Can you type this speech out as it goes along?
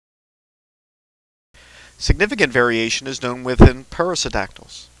Significant variation is known within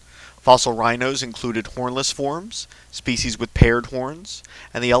Perissodactyls. Fossil rhinos included hornless forms, species with paired horns,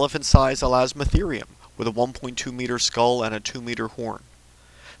 and the elephant-sized Elasmotherium with a 1.2 meter skull and a 2 meter horn.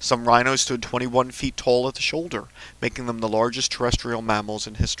 Some rhinos stood 21 feet tall at the shoulder, making them the largest terrestrial mammals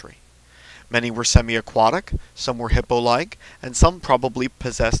in history. Many were semi-aquatic, some were hippo-like, and some probably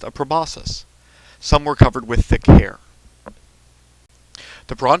possessed a proboscis. Some were covered with thick hair.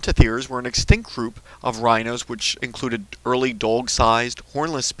 The Brontotheres were an extinct group of rhinos which included early dog-sized,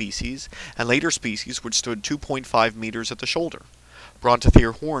 hornless species, and later species which stood 2.5 meters at the shoulder.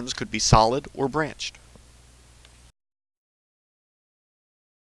 Brontothere horns could be solid or branched.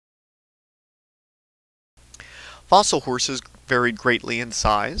 Fossil horses varied greatly in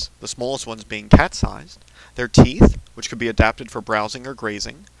size, the smallest ones being cat-sized, their teeth, which could be adapted for browsing or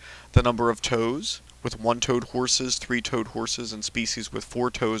grazing, the number of toes, with one-toed horses, three-toed horses, and species with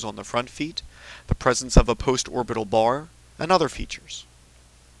 4 toes on the front feet, the presence of a post-orbital bar, and other features.